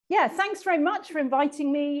Yeah, thanks very much for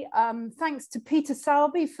inviting me. Thanks to Peter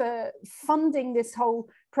Sowerby for funding this whole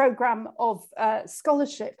program of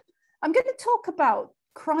scholarship. I'm going to talk about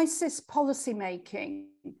crisis policymaking,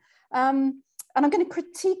 and I'm going to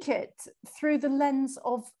critique it through the lens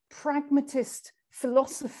of pragmatist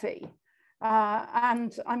philosophy.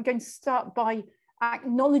 And I'm going to start by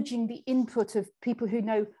acknowledging the input of people who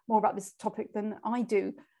know more about this topic than I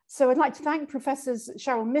do. So I'd like to thank Professors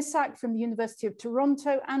Cheryl Missak from the University of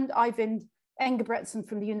Toronto and Eivind Engebretsen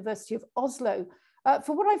from the University of Oslo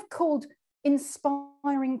for what I've called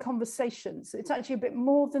inspiring conversations. It's actually a bit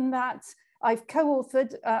more than that. I've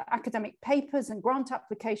co-authored academic papers and grant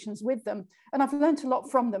applications with them, and I've learned a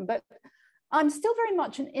lot from them, but I'm still very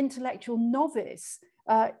much an intellectual novice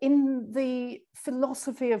in the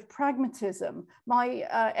philosophy of pragmatism. My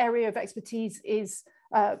area of expertise is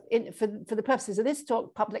for the purposes of this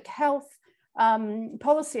talk, public health,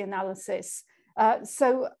 policy analysis.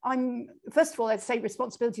 So I'm, first of all, I'd say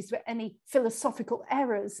responsibilities for any philosophical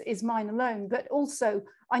errors is mine alone, but also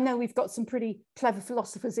I know we've got some pretty clever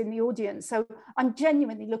philosophers in the audience. So I'm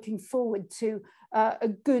genuinely looking forward to a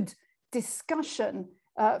good discussion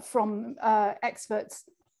from experts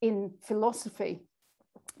in philosophy.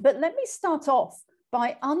 But let me start off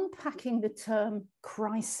by unpacking the term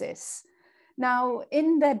crisis. Now,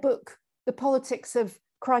 in their book, The Politics of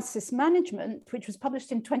Crisis Management, which was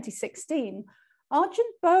published in 2016, Arjun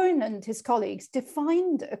Bowen and his colleagues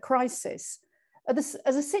defined a crisis as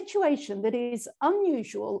a situation that is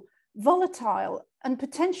unusual, volatile, and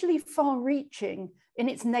potentially far-reaching in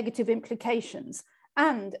its negative implications,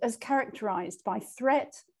 and as characterized by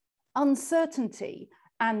threat, uncertainty,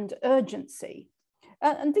 and urgency.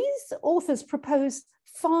 And these authors propose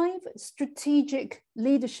 5 strategic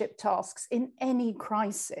leadership tasks in any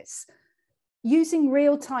crisis: using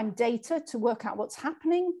real-time data to work out what's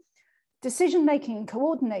happening, decision-making and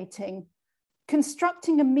coordinating,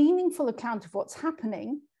 constructing a meaningful account of what's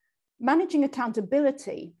happening, managing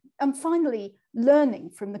accountability, and finally, learning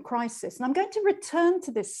from the crisis. And I'm going to return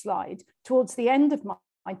to this slide towards the end of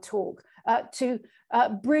my talk to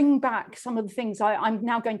bring back some of the things I'm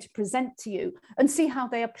now going to present to you and see how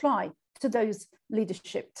they apply to those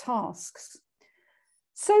leadership tasks.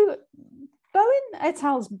 So Bowen et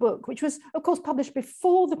al.'s book, which was of course published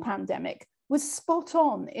before the pandemic, was spot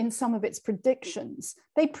on in some of its predictions.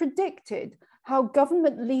 They predicted how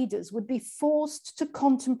government leaders would be forced to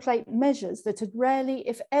contemplate measures that had rarely,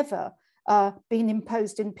 if ever, been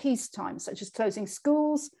imposed in peacetime, such as closing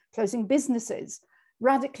schools, closing businesses,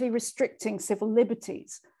 radically restricting civil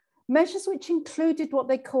liberties, measures which included what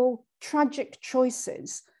they call tragic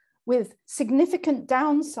choices, with significant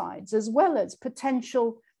downsides as well as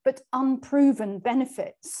potential but unproven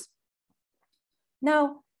benefits.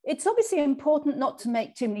 Now, it's obviously important not to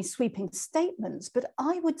make too many sweeping statements, but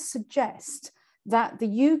I would suggest that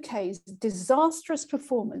the UK's disastrous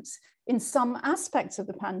performance in some aspects of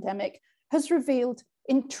the pandemic has revealed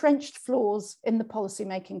entrenched flaws in the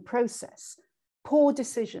policymaking process: poor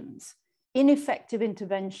decisions, ineffective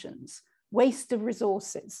interventions, waste of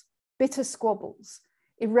resources, bitter squabbles,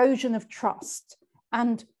 erosion of trust,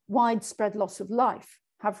 and widespread loss of life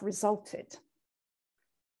have resulted.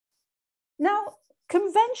 Now,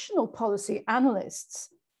 conventional policy analysts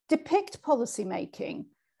depict policymaking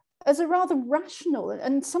as a rather rational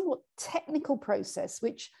and somewhat technical process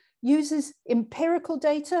which uses empirical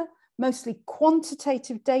data, mostly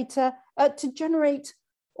quantitative data, to generate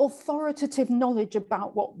authoritative knowledge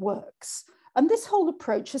about what works. And this whole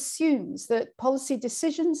approach assumes that policy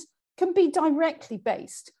decisions can be directly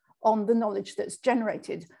based on the knowledge that's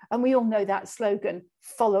generated. And we all know that slogan,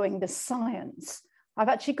 following the science. I've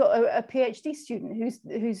actually got a PhD student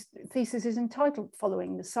whose thesis is entitled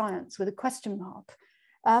Following the Science with a question mark.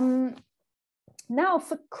 Now,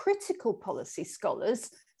 for critical policy scholars,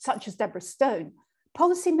 such as Deborah Stone,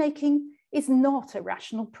 policymaking is not a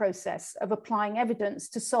rational process of applying evidence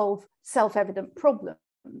to solve self-evident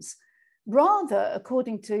problems. Rather,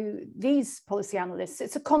 according to these policy analysts,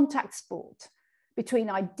 it's a contact sport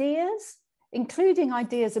between ideas, including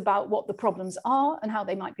ideas about what the problems are and how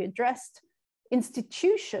they might be addressed,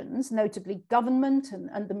 institutions, notably government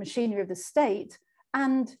and the machinery of the state,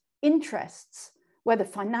 and interests, whether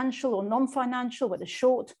financial or non-financial, whether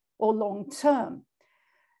short or long term.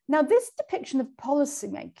 Now, this depiction of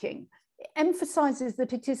policymaking emphasizes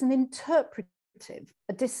that it is an interpretive,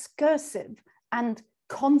 a discursive, and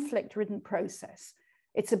conflict-ridden process.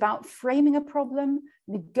 It's about framing a problem,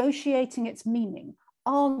 negotiating its meaning,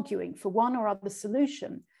 arguing for one or other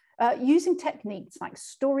solution, using techniques like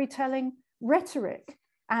storytelling, rhetoric,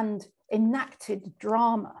 and enacted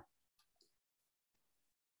drama.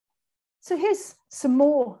 So here's some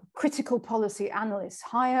more critical policy analysts,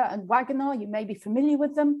 Heyer and Wagoner. You may be familiar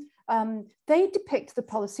with them. They depict the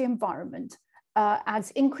policy environment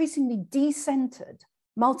as increasingly decentered,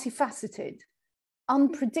 multifaceted,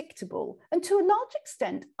 unpredictable, and to a large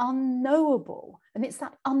extent unknowable. And it's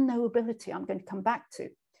that unknowability I'm going to come back to.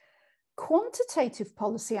 Quantitative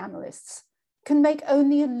policy analysts can make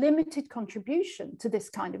only a limited contribution to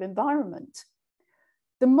this kind of environment.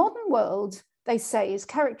 The modern world, they say, is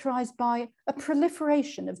characterized by a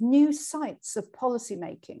proliferation of new sites of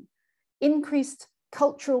policymaking, increased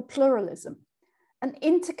cultural pluralism, and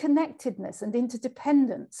interconnectedness and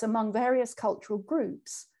interdependence among various cultural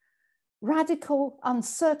groups, radical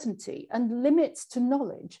uncertainty and limits to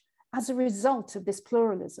knowledge as a result of this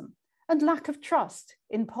pluralism, and lack of trust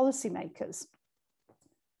in policymakers.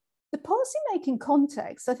 The policymaking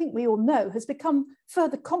context, I think we all know, has become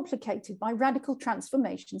further complicated by radical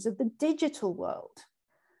transformations of the digital world,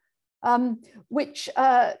 which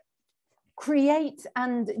create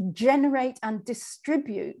and generate and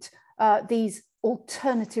distribute these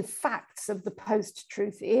alternative facts of the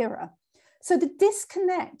post-truth era. So the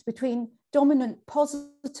disconnect between dominant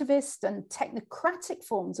positivist and technocratic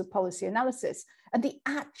forms of policy analysis and the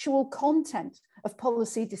actual content of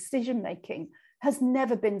policy decision-making has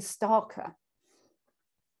never been starker.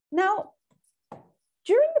 Now,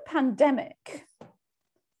 during the pandemic,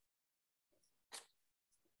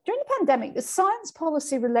 the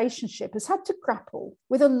science-policy relationship has had to grapple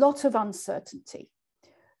with a lot of uncertainty.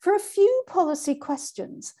 For a few policy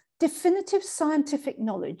questions, definitive scientific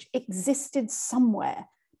knowledge existed somewhere,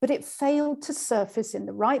 but it failed to surface in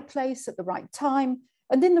the right place at the right time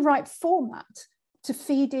and in the right format to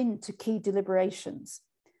feed into key deliberations.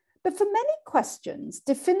 But for many questions,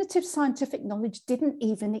 definitive scientific knowledge didn't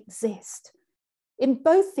even exist. In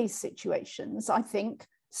both these situations, I think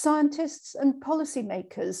scientists and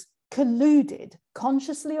policymakers colluded,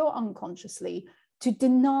 consciously or unconsciously, to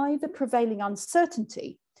deny the prevailing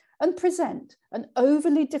uncertainty and present an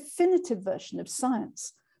overly definitive version of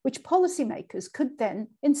science, which policymakers could then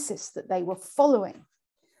insist that they were following.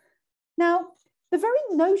 Now, the very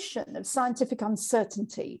notion of scientific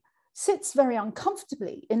uncertainty sits very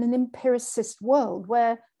uncomfortably in an empiricist world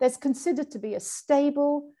where there's considered to be a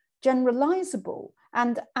stable, generalizable,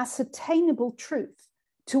 and ascertainable truth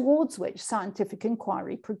towards which scientific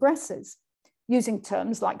inquiry progresses, using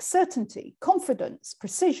terms like certainty, confidence,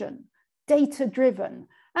 precision, data-driven,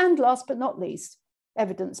 and last but not least,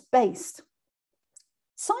 evidence-based.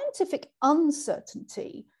 Scientific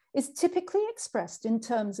uncertainty is typically expressed in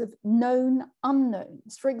terms of known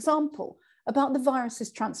unknowns, for example, about the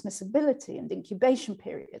virus's transmissibility and incubation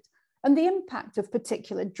period, and the impact of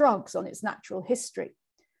particular drugs on its natural history,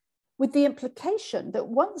 with the implication that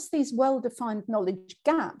once these well-defined knowledge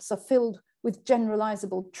gaps are filled with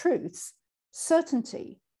generalizable truths,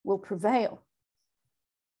 certainty will prevail.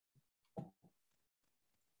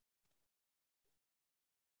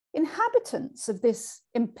 Inhabitants of this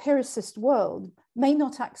empiricist world may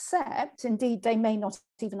not accept, indeed they may not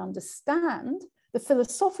even understand, the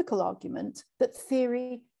philosophical argument that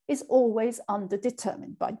theory is always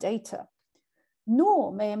underdetermined by data.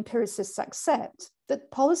 Nor may empiricists accept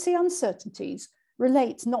that policy uncertainties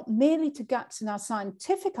relate not merely to gaps in our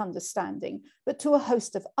scientific understanding, but to a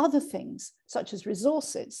host of other things, such as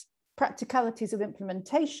resources, practicalities of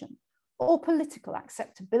implementation, or political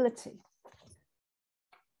acceptability.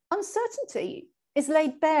 Uncertainty is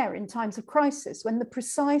laid bare in times of crisis when the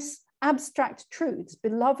precise, abstract truths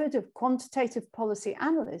beloved of quantitative policy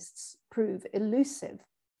analysts prove elusive.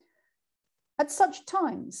 At such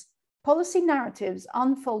times, policy narratives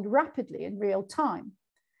unfold rapidly in real time.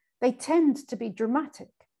 They tend to be dramatic,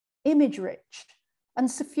 image-rich, and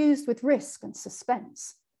suffused with risk and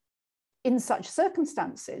suspense. In such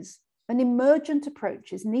circumstances, an emergent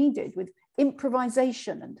approach is needed with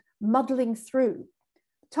improvisation and muddling through,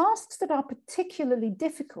 tasks that are particularly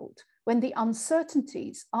difficult when the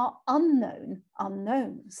uncertainties are unknown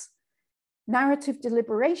unknowns. Narrative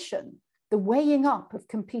deliberation, the weighing up of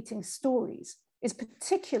competing stories, is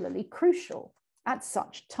particularly crucial at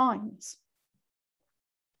such times.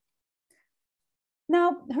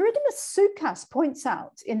 Now, Haridimus Soukas points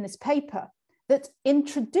out in this paper that in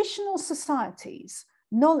traditional societies,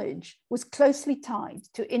 knowledge was closely tied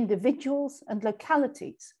to individuals and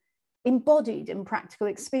localities, embodied in practical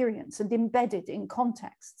experience and embedded in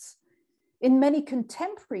contexts. In many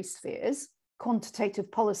contemporary spheres,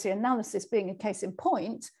 quantitative policy analysis being a case in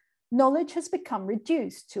point, knowledge has become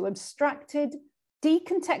reduced to abstracted,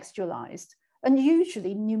 decontextualized, and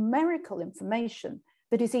usually numerical information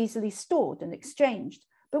that is easily stored and exchanged,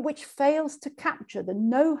 but which fails to capture the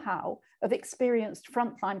know-how of experienced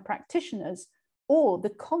frontline practitioners or the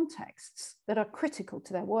contexts that are critical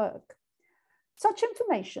to their work. Such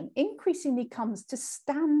information increasingly comes to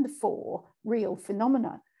stand for real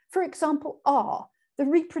phenomena. For example, R, the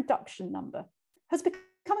reproduction number, has become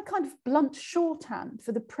a kind of blunt shorthand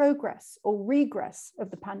for the progress or regress of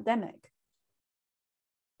the pandemic.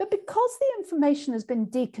 But because the information has been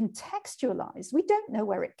decontextualized, we don't know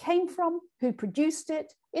where it came from, who produced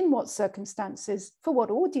it, in what circumstances, for what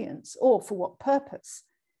audience, or for what purpose.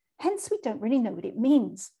 Hence, we don't really know what it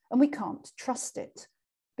means, and we can't trust it.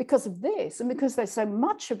 Because of this, and because there's so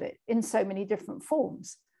much of it in so many different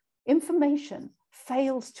forms, information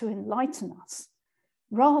fails to enlighten us.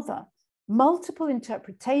 Rather, multiple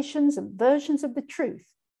interpretations and versions of the truth,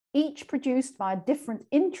 each produced by a different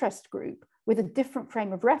interest group with a different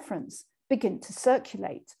frame of reference, begin to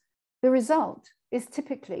circulate. The result is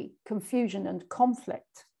typically confusion and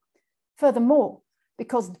conflict. Furthermore,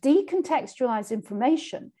 because decontextualized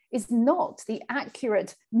information is not the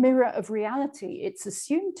accurate mirror of reality it's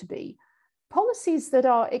assumed to be, policies that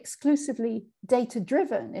are exclusively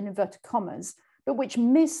data-driven, in inverted commas, but which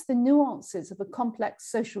miss the nuances of a complex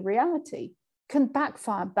social reality, can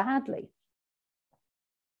backfire badly.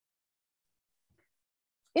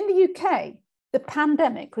 In the UK, the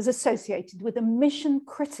pandemic was associated with a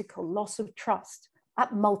mission-critical loss of trust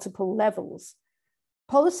at multiple levels.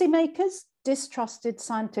 Policymakers distrusted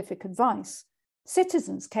scientific advice.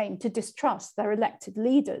 Citizens came to distrust their elected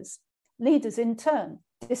leaders. Leaders, in turn,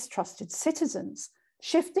 distrusted citizens,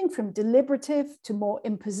 shifting from deliberative to more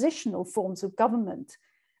impositional forms of government.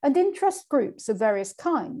 And interest groups of various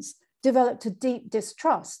kinds developed a deep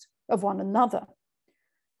distrust of one another.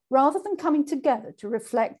 Rather than coming together to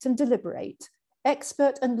reflect and deliberate,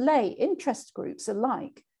 expert and lay interest groups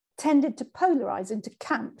alike tended to polarize into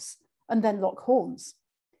camps and then lock horns.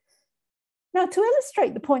 Now, to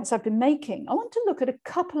illustrate the points I've been making, I want to look at a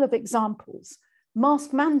couple of examples: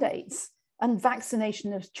 mask mandates and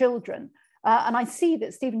vaccination of children. And I see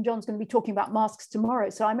that Stephen John's going to be talking about masks tomorrow,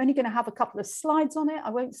 so I'm only going to have a couple of slides on it. I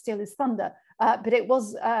won't steal his thunder, but it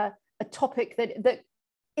was a topic that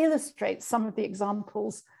illustrates some of the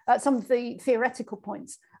examples, some of the theoretical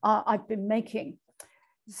points I've been making.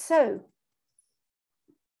 So,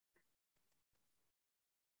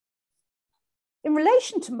 in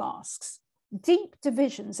relation to masks, deep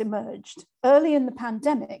divisions emerged early in the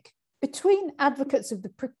pandemic between advocates of the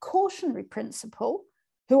precautionary principle,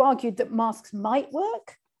 who argued that masks might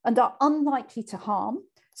work and are unlikely to harm,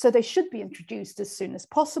 so they should be introduced as soon as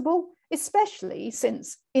possible, especially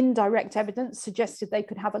since indirect evidence suggested they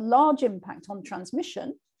could have a large impact on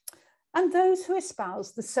transmission, and those who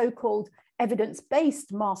espoused the so-called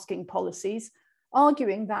evidence-based masking policies,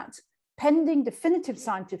 arguing that pending definitive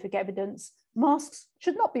scientific evidence, masks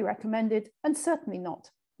should not be recommended and certainly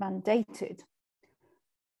not mandated.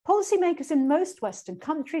 Policymakers in most Western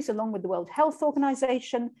countries, along with the World Health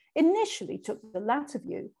Organization, initially took the latter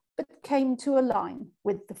view, but came to align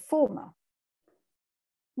with the former.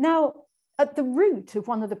 Now, at the root of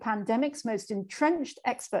one of the pandemic's most entrenched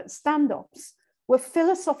expert standoffs were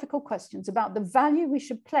philosophical questions about the value we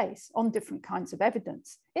should place on different kinds of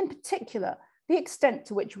evidence, in particular, the extent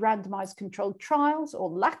to which randomized controlled trials, or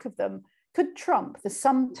lack of them, could trump the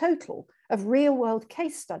sum total of real-world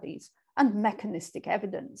case studies and mechanistic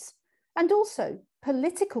evidence, and also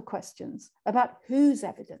political questions about whose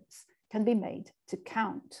evidence can be made to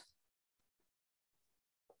count.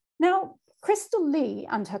 Now, Crystal Lee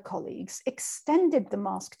and her colleagues extended the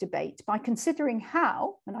mask debate by considering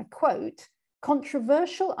how, and I quote,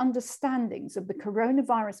 controversial understandings of the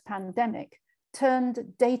coronavirus pandemic turned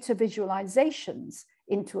data visualizations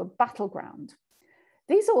into a battleground.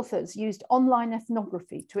 These authors used online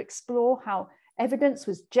ethnography to explore how evidence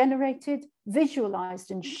was generated, visualized,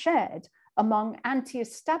 and shared among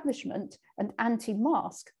anti-establishment and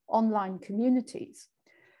anti-mask online communities.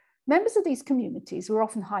 Members of these communities were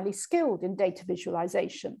often highly skilled in data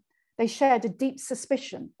visualization. They shared a deep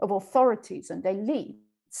suspicion of authorities and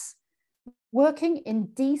elites. Working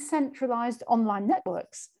in decentralized online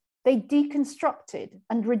networks, they deconstructed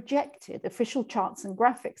and rejected official charts and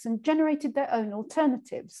graphics and generated their own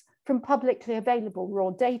alternatives from publicly available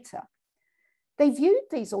raw data. They viewed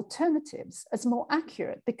these alternatives as more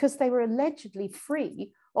accurate because they were allegedly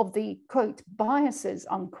free of the, quote, biases,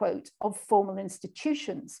 unquote, of formal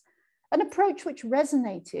institutions, an approach which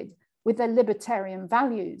resonated with their libertarian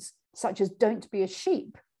values, such as don't be a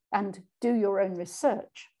sheep and do your own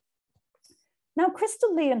research. Now,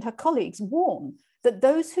 Crystal Lee and her colleagues warn that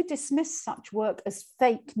those who dismiss such work as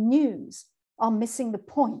fake news are missing the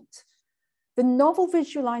point. The novel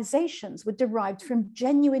visualizations were derived from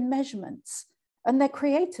genuine measurements, and their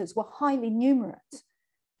creators were highly numerate.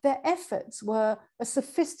 Their efforts were a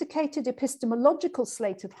sophisticated epistemological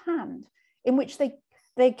sleight of hand in which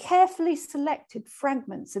they carefully selected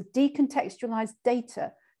fragments of decontextualized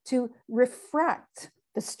data to refract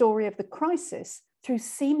the story of the crisis through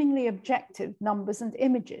seemingly objective numbers and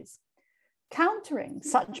images. Countering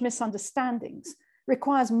such misunderstandings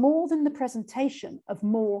requires more than the presentation of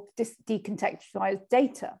more decontextualized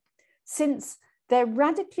data, since their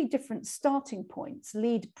radically different starting points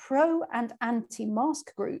lead pro and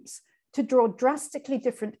anti-mask groups to draw drastically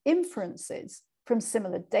different inferences from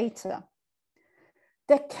similar data.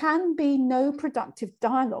 There can be no productive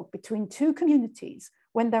dialogue between two communities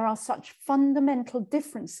when there are such fundamental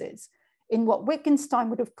differences in what Wittgenstein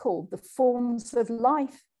would have called the forms of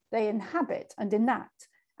life they inhabit and enact,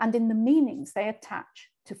 and in the meanings they attach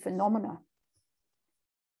to phenomena.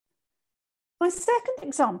 My second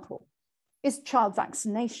example is child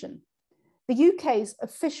vaccination. The UK's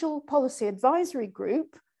official policy advisory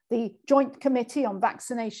group, the Joint Committee on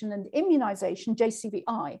Vaccination and Immunisation,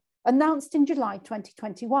 JCVI, announced in July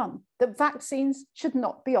 2021 that vaccines should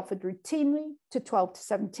not be offered routinely to 12 to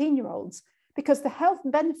 17-year-olds because the health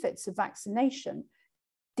benefits of vaccination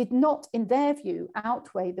did not, in their view,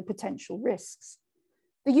 outweigh the potential risks.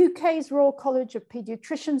 The UK's Royal College of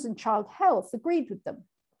Paediatricians and Child Health agreed with them.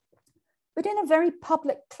 But in a very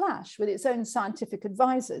public clash with its own scientific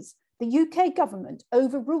advisors, the UK government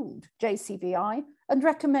overruled JCVI and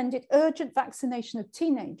recommended urgent vaccination of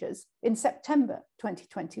teenagers in September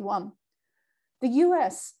 2021. The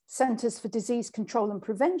US Centers for Disease Control and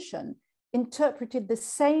Prevention interpreted the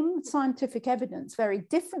same scientific evidence very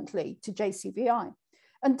differently to JCVI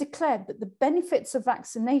and declared that the benefits of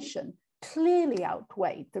vaccination clearly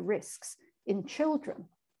outweighed the risks in children.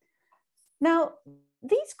 Now,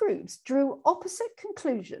 these groups drew opposite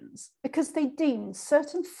conclusions because they deemed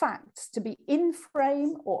certain facts to be in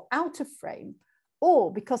frame or out of frame,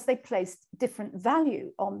 or because they placed different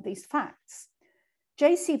value on these facts.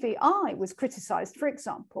 JCVI was criticised, for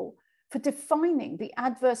example, for defining the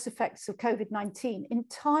adverse effects of COVID-19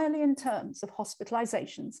 entirely in terms of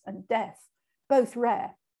hospitalizations and death, both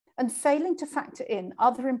rare, and failing to factor in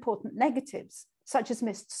other important negatives, such as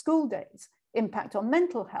missed school days, impact on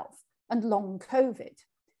mental health, and long COVID.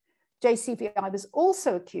 JCVI was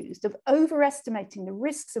also accused of overestimating the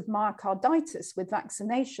risks of myocarditis with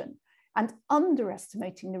vaccination and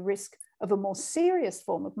underestimating the risk of a more serious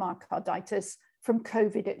form of myocarditis from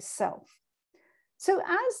COVID itself. So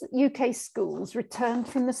as UK schools returned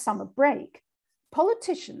from the summer break,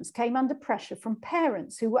 politicians came under pressure from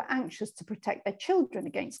parents who were anxious to protect their children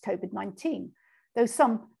against COVID-19, though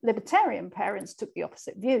some libertarian parents took the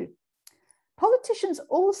opposite view. Politicians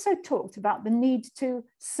also talked about the need to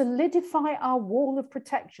solidify our wall of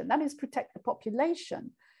protection, that is, protect the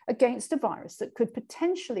population against a virus that could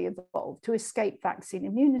potentially evolve to escape vaccine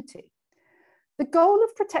immunity. The goal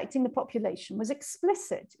of protecting the population was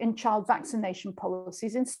explicit in child vaccination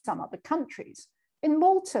policies in some other countries. In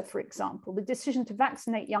Malta, for example, the decision to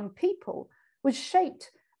vaccinate young people was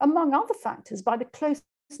shaped, among other factors, by the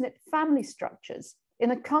close-knit family structures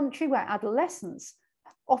in a country where adolescents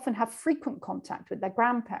often have frequent contact with their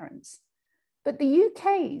grandparents. But the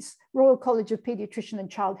UK's Royal College of Paediatrician and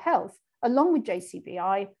Child Health, along with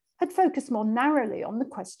JCVI, had focused more narrowly on the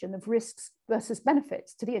question of risks versus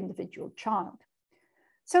benefits to the individual child.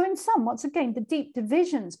 So in sum, once again, the deep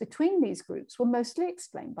divisions between these groups were mostly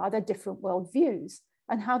explained by their different worldviews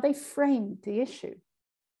and how they framed the issue.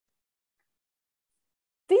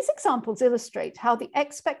 These examples illustrate how the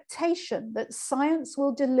expectation that science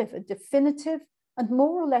will deliver definitive and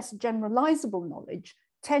more or less generalizable knowledge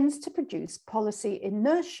tends to produce policy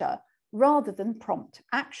inertia rather than prompt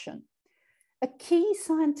action. A key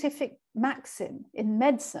scientific maxim in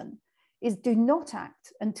medicine is do not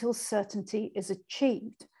act until certainty is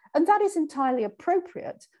achieved. And that is entirely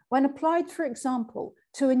appropriate when applied, for example,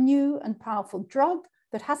 to a new and powerful drug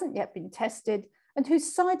that hasn't yet been tested and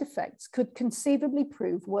whose side effects could conceivably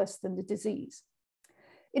prove worse than the disease.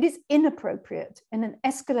 It is inappropriate in an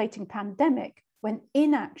escalating pandemic when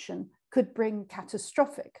inaction could bring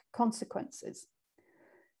catastrophic consequences.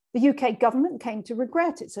 The UK government came to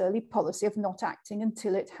regret its early policy of not acting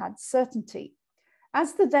until it had certainty.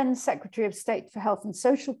 As the then Secretary of State for Health and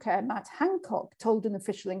Social Care, Matt Hancock, told an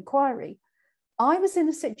official inquiry, I was in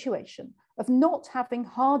a situation of not having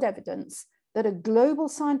hard evidence that a global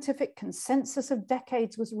scientific consensus of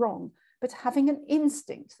decades was wrong, but having an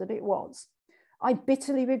instinct that it was. I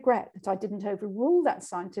bitterly regret that I didn't overrule that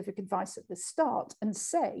scientific advice at the start and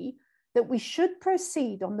say that we should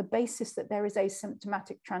proceed on the basis that there is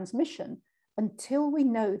asymptomatic transmission until we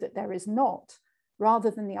know that there is not,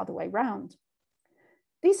 rather than the other way round.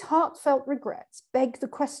 These heartfelt regrets beg the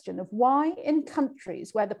question of why, in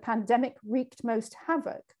countries where the pandemic wreaked most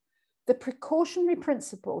havoc, the precautionary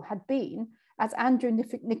principle had been, as Andrew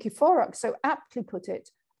Nikiforuk so aptly put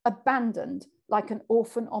it, abandoned like an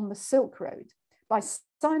orphan on the Silk Road by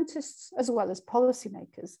scientists as well as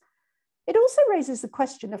policymakers. It also raises the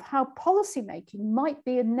question of how policymaking might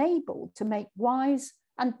be enabled to make wise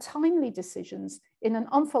and timely decisions in an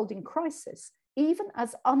unfolding crisis, even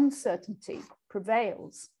as uncertainty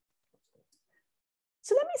prevails.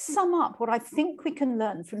 So let me sum up what I think we can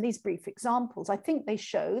learn from these brief examples. I think they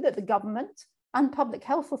show that the government and public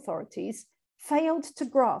health authorities failed to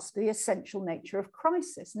grasp the essential nature of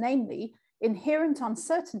crisis, namely inherent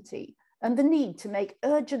uncertainty and the need to make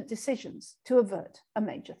urgent decisions to avert a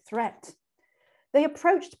major threat. They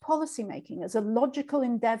approached policymaking as a logical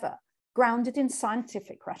endeavor grounded in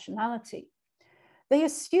scientific rationality. They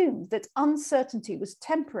assumed that uncertainty was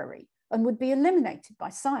temporary and would be eliminated by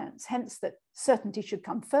science, hence that certainty should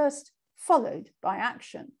come first, followed by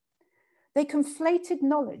action. They conflated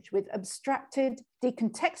knowledge with abstracted,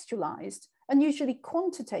 decontextualized, and usually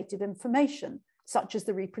quantitative information, such as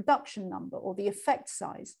the reproduction number or the effect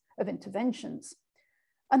size of interventions.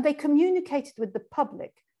 And they communicated with the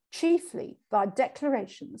public chiefly by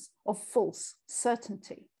declarations of false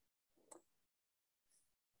certainty.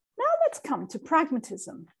 Now let's come to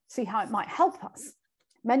pragmatism, see how it might help us.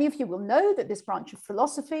 Many of you will know that this branch of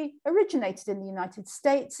philosophy originated in the United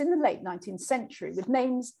States in the late 19th century with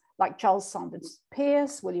names like Charles Sanders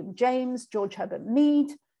Peirce, William James, George Herbert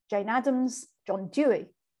Mead, Jane Addams, John Dewey.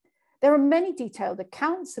 There are many detailed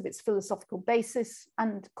accounts of its philosophical basis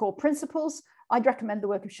and core principles. I'd recommend the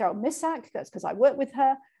work of Cheryl Missack, that's because I work with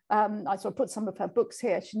her. I sort of put some of her books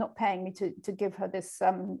here. She's not paying me to give her this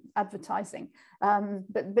advertising.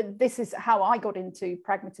 But this is how I got into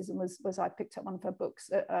pragmatism, was I picked up one of her books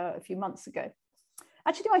a few months ago.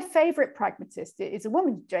 Actually, my favorite pragmatist is a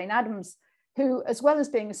woman, Jane Addams, who, as well as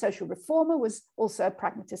being a social reformer, was also a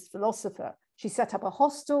pragmatist philosopher. She set up a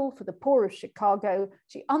hostel for the poor of Chicago.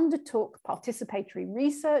 She undertook participatory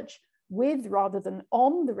research with, rather than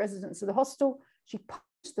on, the residents of the hostel. She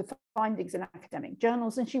published the findings in academic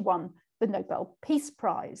journals, and she won the Nobel Peace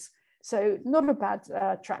Prize. So not a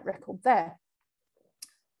bad track record there.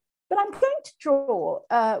 But I'm going to draw,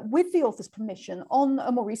 with the author's permission, on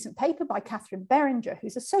a more recent paper by Catherine Beringer,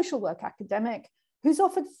 who's a social work academic, who's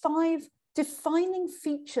offered 5 defining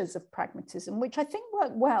features of pragmatism, which I think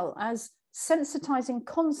work well as sensitizing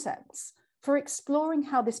concepts for exploring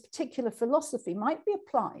how this particular philosophy might be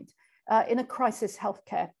applied in a crisis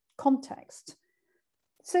healthcare context.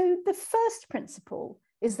 So the first principle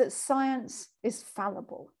is that science is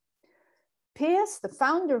fallible. Peirce, the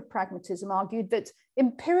founder of pragmatism, argued that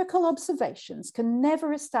empirical observations can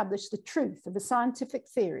never establish the truth of a scientific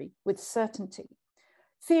theory with certainty.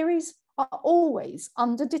 Theories are always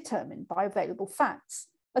underdetermined by available facts,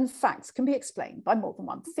 and facts can be explained by more than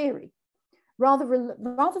one theory. Rather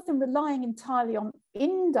than relying entirely on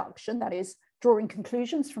induction, that is, drawing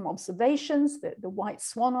conclusions from observations, the white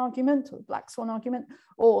swan argument or the black swan argument,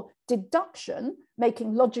 or deduction,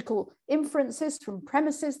 making logical inferences from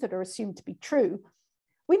premises that are assumed to be true,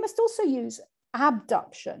 we must also use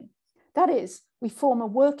abduction. That is, we form a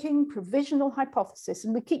working provisional hypothesis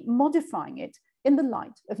and we keep modifying it in the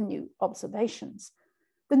light of new observations.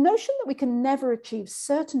 The notion that we can never achieve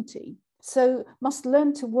certainty, so must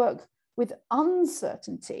learn to work with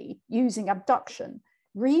uncertainty using abduction,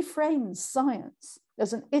 reframes science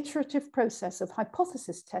as an iterative process of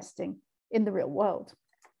hypothesis testing in the real world.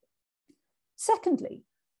 Secondly,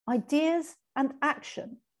 ideas and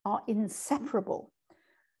action are inseparable.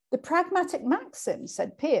 The pragmatic maxim,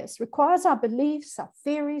 said Peirce, requires our beliefs, our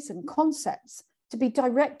theories and concepts to be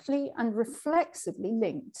directly and reflexively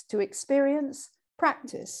linked to experience,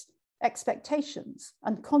 practice, expectations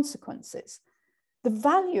and consequences. The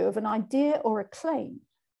value of an idea or a claim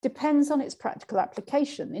depends on its practical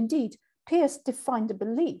application. Indeed, Peirce defined a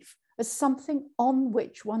belief as something on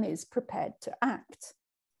which one is prepared to act.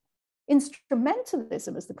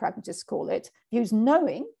 Instrumentalism, as the pragmatists call it, views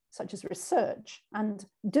knowing, such as research, and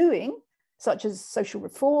doing, such as social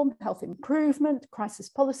reform, health improvement, crisis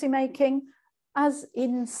policymaking, as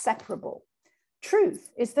inseparable. Truth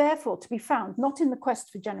is therefore to be found not in the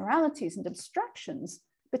quest for generalities and abstractions,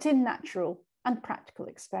 but in natural and practical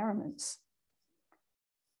experiments.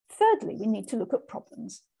 Thirdly, we need to look at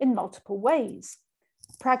problems in multiple ways.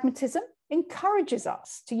 Pragmatism encourages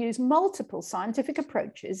us to use multiple scientific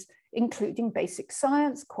approaches, including basic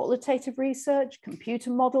science, qualitative research,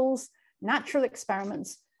 computer models, natural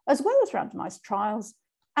experiments, as well as randomized trials,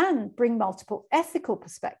 and bring multiple ethical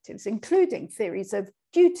perspectives, including theories of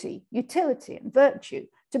duty, utility, and virtue,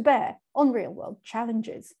 to bear on real-world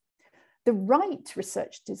challenges. The right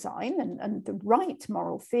research design and the right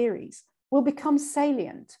moral theories will become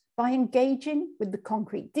salient by engaging with the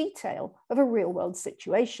concrete detail of a real-world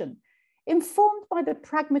situation, informed by the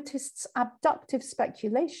pragmatist's abductive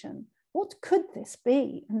speculation. What could this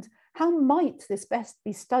be, and how might this best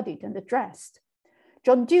be studied and addressed?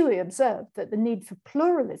 John Dewey observed that the need for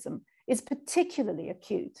pluralism is particularly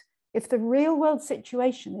acute if the real-world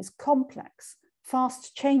situation is complex,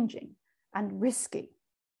 fast-changing, and risky.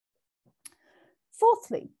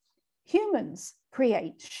 Fourthly, humans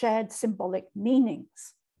create shared symbolic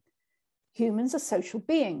meanings. Humans are social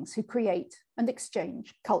beings who create and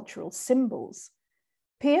exchange cultural symbols.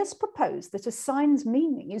 Peirce proposed that a sign's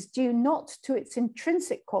meaning is due not to its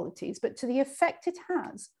intrinsic qualities, but to the effect it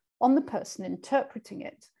has on the person interpreting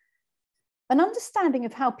it. An understanding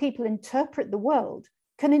of how people interpret the world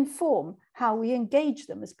can inform how we engage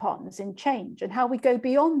them as partners in change, and how we go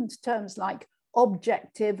beyond terms like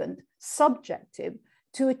objective and subjective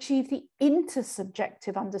to achieve the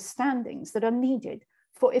intersubjective understandings that are needed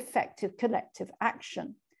for effective collective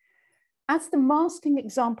action. As the masking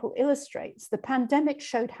example illustrates, the pandemic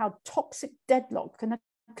showed how toxic deadlock can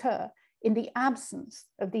occur in the absence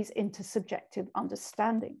of these intersubjective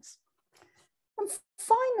understandings. And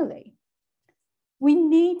finally, we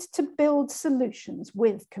need to build solutions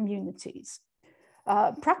with communities.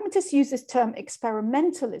 Pragmatists use this term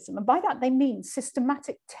experimentalism, and by that they mean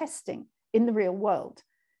systematic testing in the real world.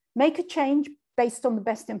 Make a change based on the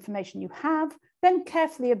best information you have, then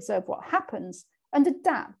carefully observe what happens and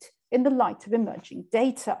adapt in the light of emerging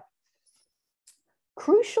data.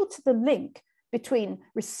 Crucial to the link between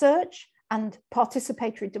research and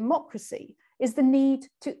participatory democracy is the need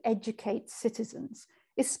to educate citizens,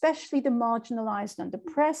 especially the marginalized and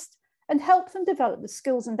oppressed, and help them develop the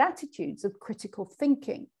skills and attitudes of critical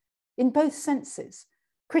thinking in both senses: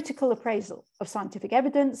 critical appraisal of scientific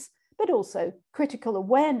evidence, but also critical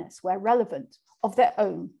awareness, where relevant, of their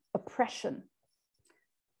own oppression.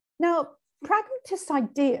 Now, pragmatist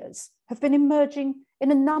ideas have been emerging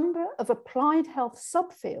in a number of applied health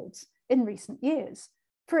subfields in recent years.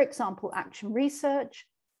 For example, action research,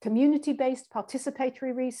 community-based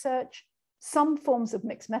participatory research, some forms of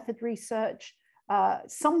mixed method research.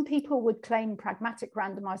 Some people would claim pragmatic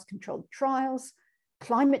randomized controlled trials,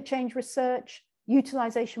 climate change research,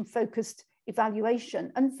 utilization-focused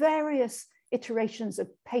evaluation, and various iterations of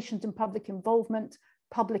patient and public involvement,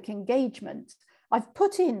 public engagement. I've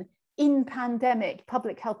put in pandemic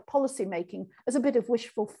public health policy making as a bit of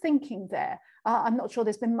wishful thinking there. I'm not sure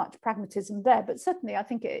there's been much pragmatism there, but certainly I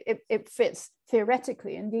think it fits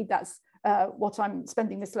theoretically. Indeed, that's what I'm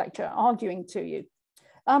spending this lecture arguing to you.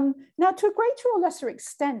 Now, to a greater or lesser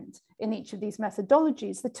extent in each of these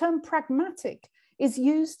methodologies, the term pragmatic is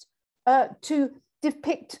used to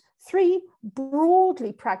depict three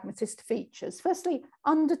broadly pragmatist features. Firstly,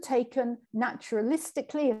 undertaken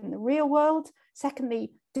naturalistically in the real world.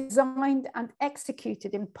 Secondly, designed and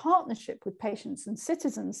executed in partnership with patients and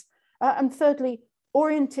citizens. And thirdly,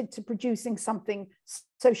 oriented to producing something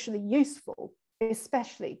socially useful,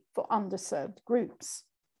 especially for underserved groups.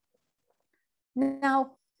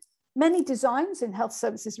 Now, many designs in health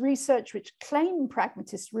services research which claim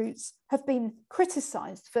pragmatist roots have been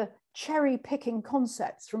criticized for cherry-picking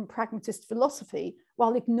concepts from pragmatist philosophy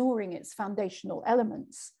while ignoring its foundational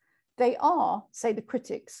elements. They are, say the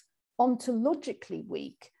critics, ontologically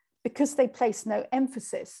weak because they place no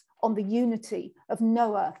emphasis on the unity of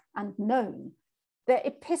knower and known. They're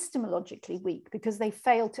epistemologically weak because they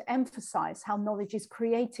fail to emphasize how knowledge is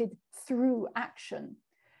created through action.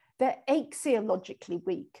 They're axiologically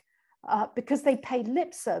weak because they pay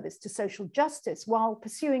lip service to social justice while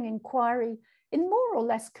pursuing inquiry in more or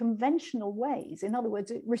less conventional ways, in other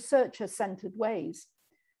words, researcher-centered ways.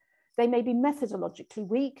 They may be methodologically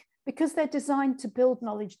weak because they're designed to build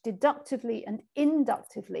knowledge deductively and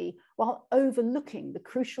inductively while overlooking the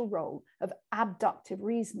crucial role of abductive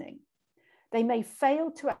reasoning. They may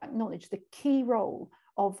fail to acknowledge the key role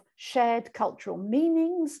of shared cultural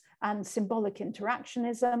meanings and symbolic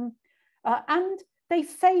interactionism, and they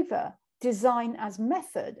favor design as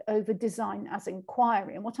method over design as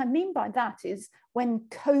inquiry. And what I mean by that is when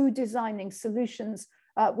co-designing solutions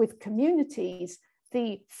with communities,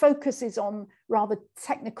 the focus is on rather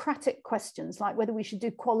technocratic questions like whether we should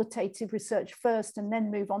do qualitative research first and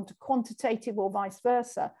then move on to quantitative or vice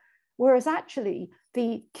versa. Whereas actually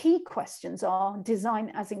the key questions are design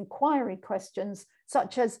as inquiry questions,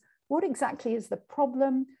 such as what exactly is the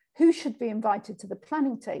problem, who should be invited to the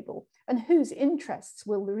planning table, and whose interests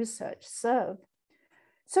will the research serve?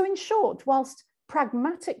 So in short, whilst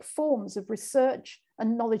pragmatic forms of research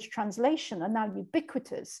and knowledge translation are now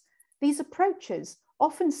ubiquitous, these approaches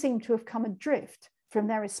often seem to have come adrift from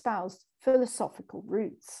their espoused philosophical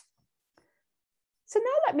roots. So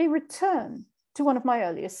now let me return to one of my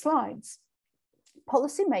earlier slides.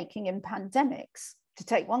 Policymaking in pandemics, to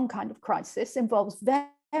take one kind of crisis, involves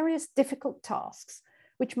various difficult tasks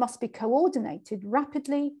which must be coordinated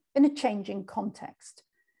rapidly in a changing context.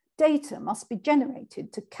 Data must be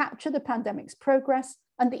generated to capture the pandemic's progress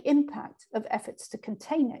and the impact of efforts to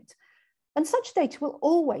contain it. And such data will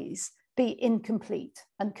always be incomplete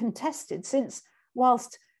and contested, since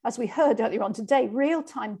whilst, as we heard earlier on today,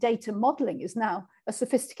 real-time data modeling is now a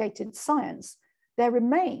sophisticated science, there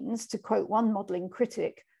remains, to quote one modeling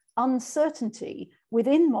critic, uncertainty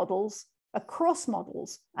within models, across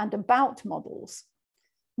models, and about models.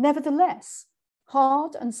 Nevertheless,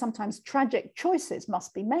 hard and sometimes tragic choices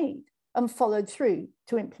must be made and followed through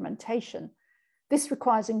to implementation. This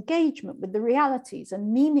requires engagement with the realities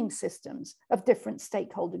and meaning systems of different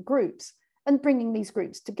stakeholder groups and bringing these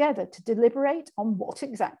groups together to deliberate on what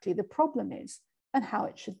exactly the problem is and how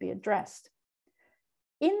it should be addressed.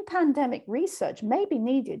 In pandemic research may be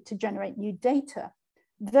needed to generate new data,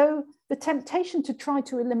 though the temptation to try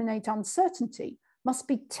to eliminate uncertainty must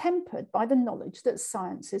be tempered by the knowledge that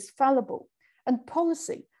science is fallible, and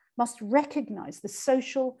policy must recognize the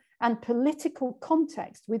social and political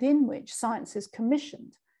context within which science is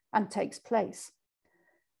commissioned and takes place.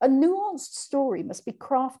 A nuanced story must be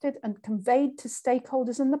crafted and conveyed to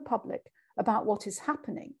stakeholders and the public about what is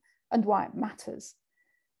happening and why it matters.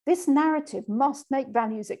 This narrative must make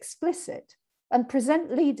values explicit and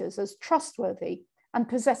present leaders as trustworthy and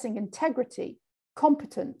possessing integrity,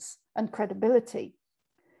 competence, and credibility.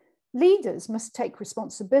 Leaders must take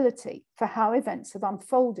responsibility for how events have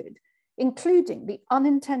unfolded, including the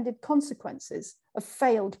unintended consequences of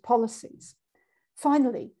failed policies.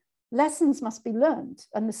 Finally, lessons must be learned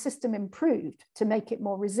and the system improved to make it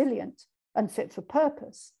more resilient and fit for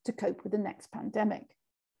purpose to cope with the next pandemic.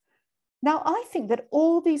 Now, I think that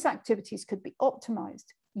all these activities could be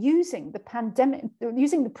optimized using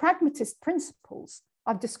the pragmatist principles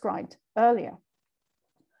I've described earlier.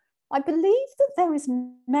 I believe that there is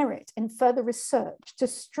merit in further research to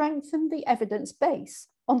strengthen the evidence base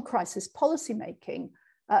on crisis policymaking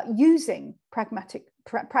using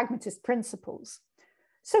pragmatist principles.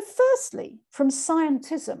 So firstly, from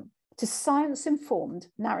scientism to science-informed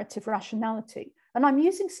narrative rationality. And I'm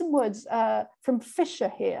using some words from Fisher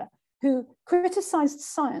here, who criticized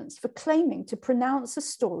science for claiming to pronounce a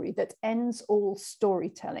story that ends all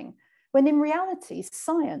storytelling, when in reality,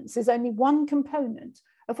 science is only one component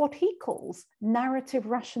of what he calls narrative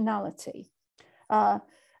rationality. And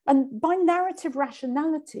by narrative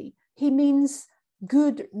rationality, he means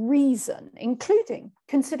good reason, including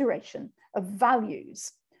consideration of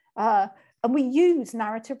values. And we use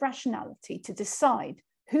narrative rationality to decide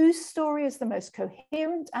whose story is the most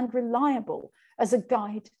coherent and reliable as a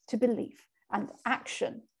guide to belief and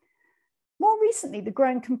action. More recently, the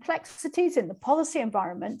growing complexities in the policy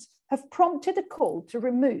environment have prompted a call to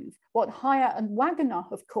remove what Heyer and Wagoner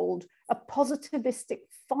have called a positivistic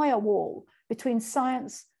firewall between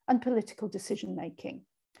science and political decision-making.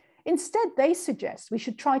 Instead, they suggest we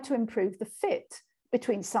should try to improve the fit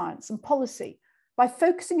between science and policy by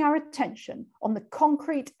focusing our attention on the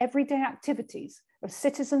concrete everyday activities of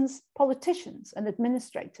citizens, politicians, and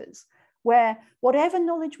administrators, where whatever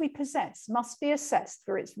knowledge we possess must be assessed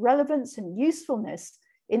for its relevance and usefulness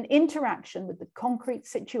in interaction with the concrete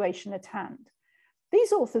situation at hand.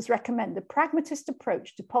 These authors recommend a pragmatist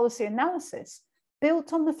approach to policy analysis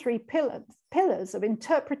built on the three pillars of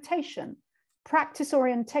interpretation, practice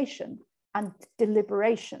orientation, and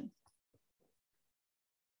deliberation.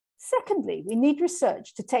 Secondly, we need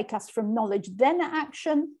research to take us from knowledge then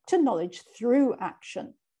action to knowledge through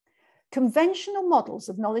action. Conventional models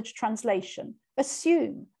of knowledge translation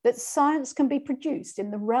assume that science can be produced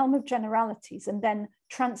in the realm of generalities and then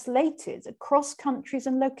translated across countries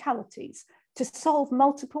and localities to solve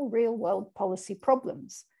multiple real-world policy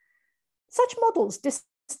problems. Such models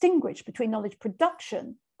distinguish between knowledge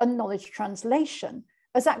production and knowledge translation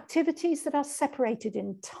as activities that are separated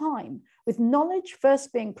in time, with knowledge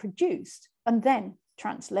first being produced and then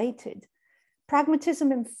translated.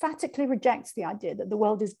 Pragmatism emphatically rejects the idea that the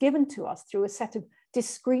world is given to us through a set of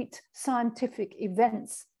discrete scientific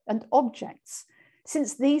events and objects,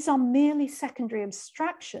 since these are merely secondary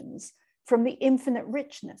abstractions from the infinite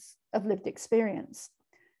richness of lived experience.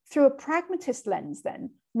 Through a pragmatist lens,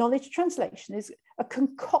 then, knowledge translation is a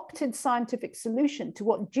concocted scientific solution to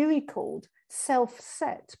what Dewey called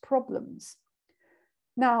self-set problems.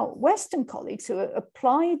 Now, Western colleagues who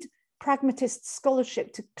applied pragmatist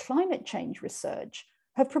scholarship to climate change research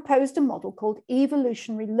have proposed a model called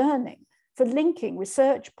evolutionary learning for linking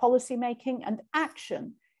research, policymaking, and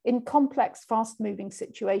action in complex, fast-moving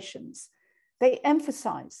situations. They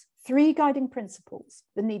emphasize 3 guiding principles: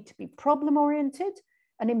 the need to be problem-oriented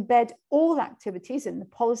and embed all activities in the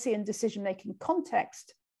policy and decision-making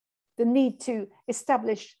context, the need to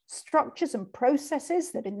establish structures and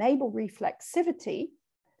processes that enable reflexivity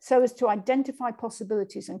so as to identify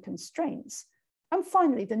possibilities and constraints, and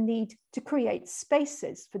finally, the need to create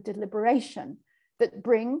spaces for deliberation that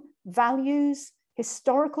bring values,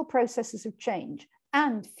 historical processes of change,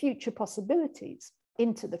 and future possibilities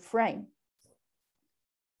into the frame.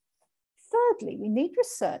 Thirdly, we need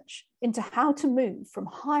research into how to move from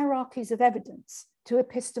hierarchies of evidence to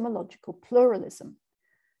epistemological pluralism.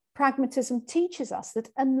 Pragmatism teaches us that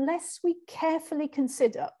unless we carefully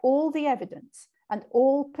consider all the evidence and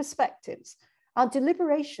all perspectives, our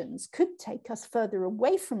deliberations could take us further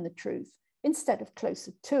away from the truth instead of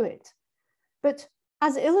closer to it. But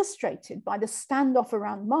as illustrated by the standoff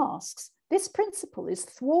around masks, this principle is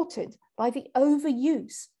thwarted by the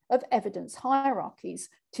overuse of evidence hierarchies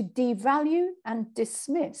to devalue and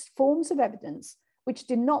dismiss forms of evidence which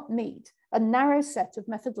do not meet a narrow set of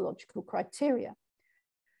methodological criteria.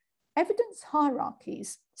 Evidence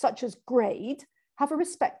hierarchies, such as grade, have a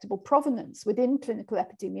respectable provenance within clinical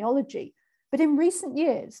epidemiology, but in recent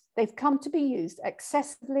years, they've come to be used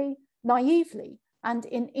excessively, naively, and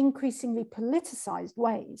in increasingly politicized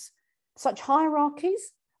ways. Such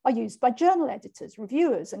hierarchies are used by journal editors,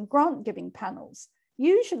 reviewers, and grant-giving panels,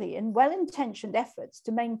 usually in well-intentioned efforts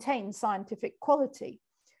to maintain scientific quality,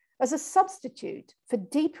 as a substitute for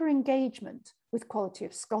deeper engagement with quality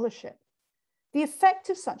of scholarship. The effect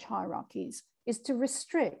of such hierarchies is to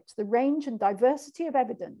restrict the range and diversity of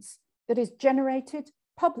evidence that is generated,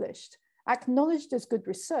 published, acknowledged as good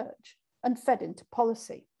research, and fed into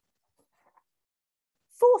policy.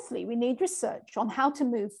 Fourthly, we need research on how to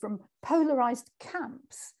move from polarized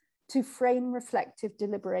camps to frame reflective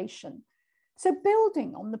deliberation. So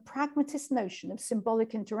building on the pragmatist notion of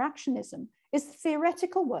symbolic interactionism is the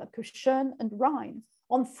theoretical work of Schoen and Rhine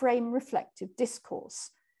on frame reflective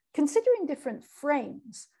discourse. Considering different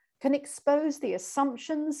frames can expose the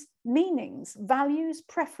assumptions, meanings, values,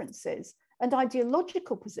 preferences, and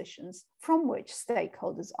ideological positions from which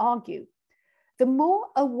stakeholders argue. The more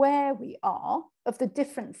aware we are of the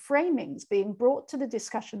different framings being brought to the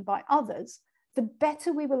discussion by others, the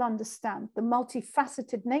better we will understand the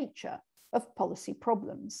multifaceted nature of policy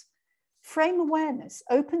problems. Frame awareness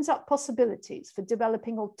opens up possibilities for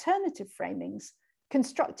developing alternative framings,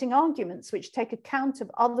 constructing arguments which take account of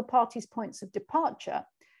other parties' points of departure,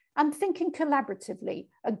 and thinking collaboratively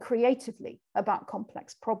and creatively about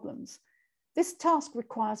complex problems. This task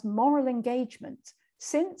requires moral engagement,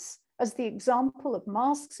 since, as the example of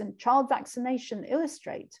masks and child vaccination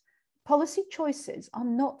illustrate, policy choices are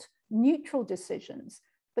not neutral decisions,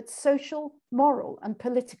 but social, moral, and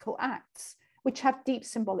political acts, which have deep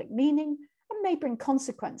symbolic meaning and may bring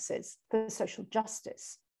consequences for social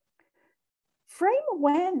justice. Frame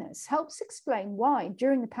awareness helps explain why,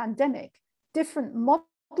 during the pandemic, different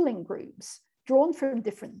modeling groups drawn from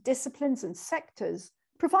different disciplines and sectors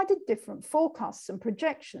provided different forecasts and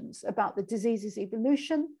projections about the disease's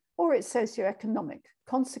evolution or its socioeconomic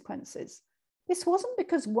consequences. This wasn't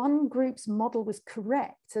because one group's model was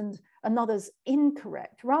correct and another's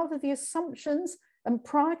incorrect. Rather, the assumptions and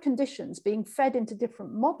prior conditions being fed into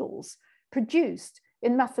different models produced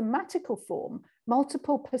in mathematical form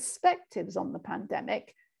multiple perspectives on the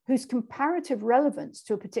pandemic, whose comparative relevance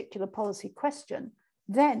to a particular policy question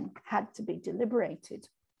then had to be deliberated.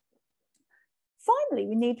 Finally,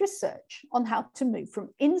 we need research on how to move from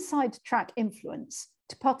inside track influence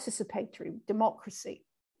to participatory democracy.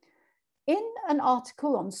 In an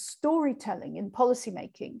article on storytelling in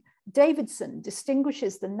policymaking, Davidson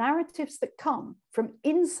distinguishes the narratives that come from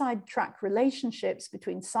inside track relationships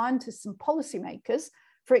between scientists and policymakers,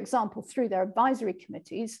 for example, through their advisory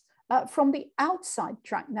committees, from the outside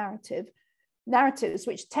track narratives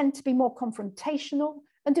which tend to be more confrontational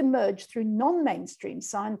and emerge through non-mainstream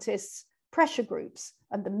scientists, pressure groups,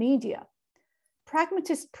 and the media.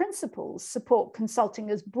 Pragmatist principles support consulting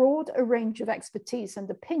as broad a range of expertise and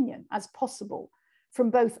opinion as possible from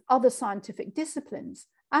both other scientific disciplines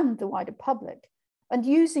and the wider public, and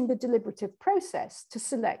using the deliberative process to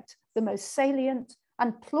select the most salient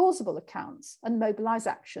and plausible accounts and mobilize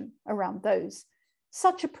action around those.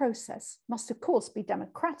 Such a process must, of course, be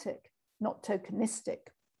democratic, not tokenistic.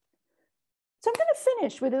 So I'm going to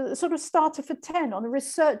finish with a sort of starter for 10 on a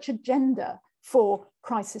research agenda for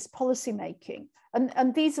crisis policymaking.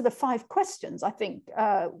 And these are the 5 questions I think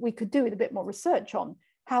we could do with a bit more research on.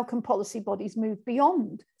 How can policy bodies move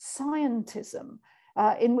beyond scientism,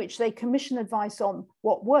 in which they commission advice on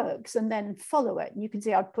what works and then follow it? And you can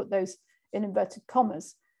see I've put those in inverted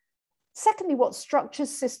commas. Secondly, what structures,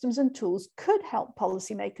 systems, and tools could help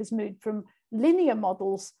policymakers move from linear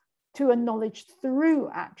models to a knowledge through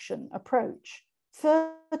action approach?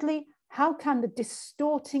 Thirdly, how can the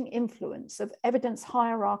distorting influence of evidence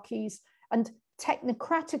hierarchies and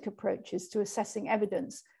technocratic approaches to assessing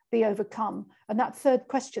evidence be overcome? And that third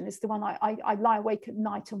question is the one I lie awake at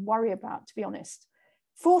night and worry about, to be honest.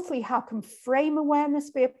 Fourthly, how can frame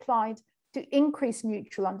awareness be applied to increase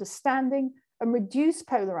mutual understanding and reduce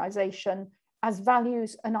polarization as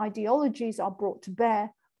values and ideologies are brought to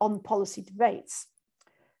bear on policy debates?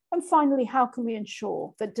 And finally, how can we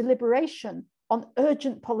ensure that deliberation on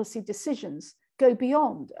urgent policy decisions go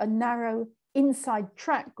beyond a narrow inside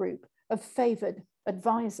track group of favoured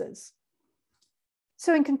advisors?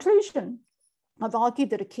 So in conclusion, I've argued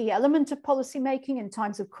that a key element of policymaking in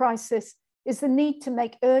times of crisis is the need to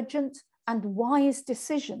make urgent and wise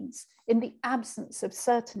decisions in the absence of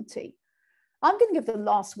certainty. I'm going to give the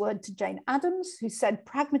last word to Jane Addams, who said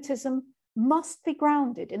pragmatism must be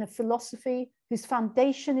grounded in a philosophy whose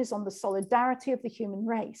foundation is on the solidarity of the human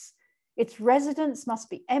race. Its residents must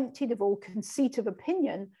be emptied of all conceit of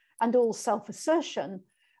opinion and all self-assertion,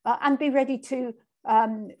 and be ready to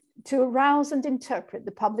arouse and interpret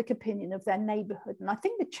the public opinion of their neighbourhood. And I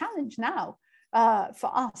think the challenge now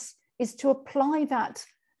for us is to apply that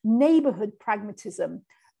neighbourhood pragmatism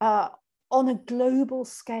on a global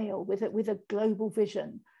scale with a global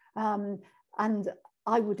vision. And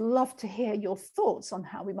I would love to hear your thoughts on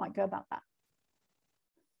how we might go about that.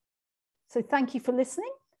 So thank you for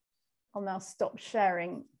listening. I'll now stop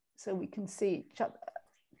sharing so we can see each other.